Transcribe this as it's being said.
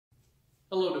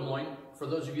Hello, Des Moines. For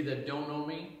those of you that don't know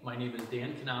me, my name is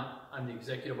Dan Knop. I'm the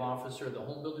Executive Officer of the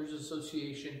Home Builders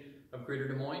Association of Greater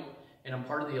Des Moines, and I'm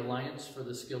part of the Alliance for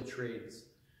the Skilled Trades.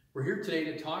 We're here today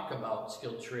to talk about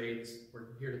skilled trades.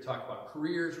 We're here to talk about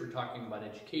careers. We're talking about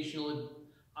educational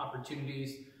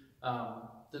opportunities.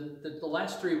 The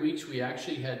last 3 weeks, we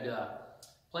actually had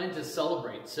planned to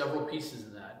celebrate several pieces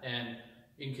of that, and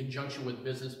in conjunction with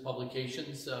business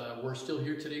publications, we're still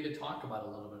here today to talk about a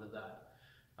little bit of that.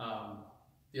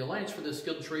 The Alliance for the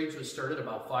Skilled Trades was started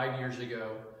about 5 years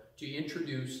ago to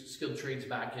introduce skilled trades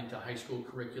back into high school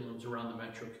curriculums around the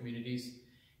metro communities.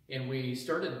 And we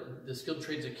started the Skilled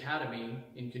Trades Academy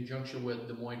in conjunction with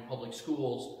Des Moines Public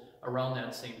Schools around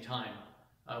that same time.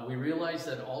 We realized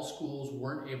that all schools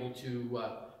weren't able to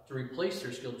replace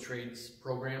their skilled trades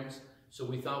programs, so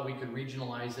we thought we could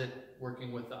regionalize it,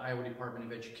 working with the Iowa Department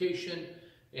of Education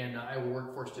and Iowa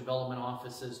Workforce Development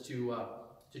offices to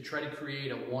try to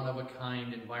create a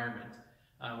one-of-a-kind environment.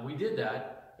 We did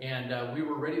that, and we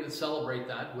were ready to celebrate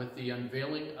that with the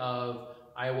unveiling of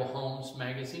Iowa Homes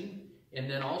magazine, and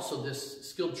then also this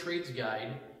Skilled Trades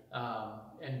Guide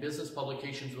and Business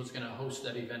Publications was going to host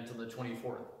that event on the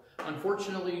 24th.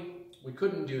 Unfortunately, we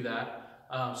couldn't do that,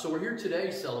 so we're here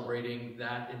today celebrating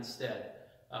that instead.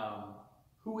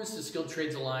 Who is the Skilled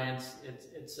Trades Alliance?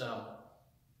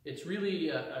 It's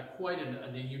really quite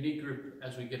a unique group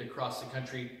as we get across the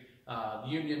country.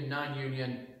 Union,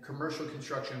 non-union, commercial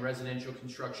construction, residential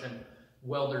construction,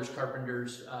 welders,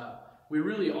 carpenters. We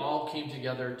really all came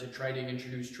together to try to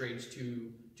introduce trades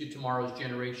to tomorrow's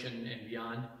generation and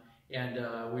beyond. And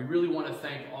we really want to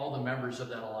thank all the members of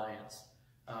that alliance.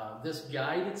 This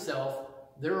guide itself,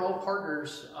 they're all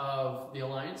partners of the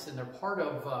alliance, and they're part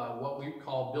of what we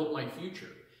call Build My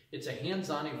Future. It's a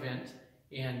hands-on event.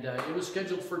 And it was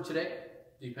scheduled for today.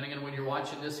 Depending on when you're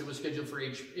watching this, it was scheduled for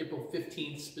April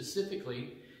 15th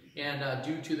specifically. And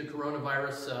due to the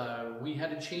coronavirus, we had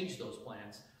to change those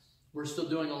plans. We're still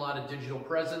doing a lot of digital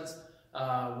presence.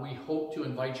 We hope to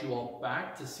invite you all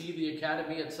back to see the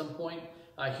Academy at some point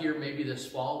here, maybe this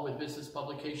fall with business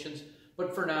publications.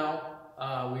 But for now,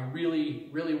 we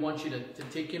really want you to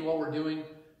take in what we're doing.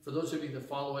 For those of you that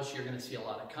follow us, you're going to see a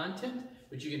lot of content,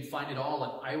 but you can find it all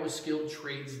at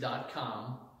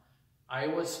iowaskilledtrades.com.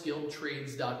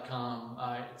 iowaskilledtrades.com.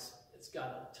 It's got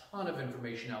a ton of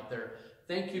information out there.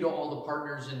 Thank you to all the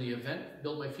partners in the event,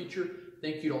 Build My Future.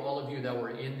 Thank you to all of you that were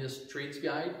in this trades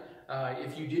guide.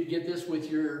 If you did get this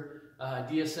with your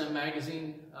DSM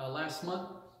magazine last month,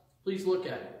 please look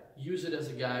at it. Use it as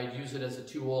a guide, use it as a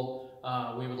tool.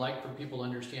 We would like for people to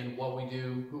understand what we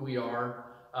do, who we are.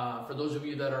 For those of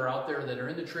you that are out there that are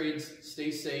in the trades, stay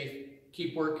safe,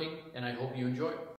 keep working, and I hope you enjoy it.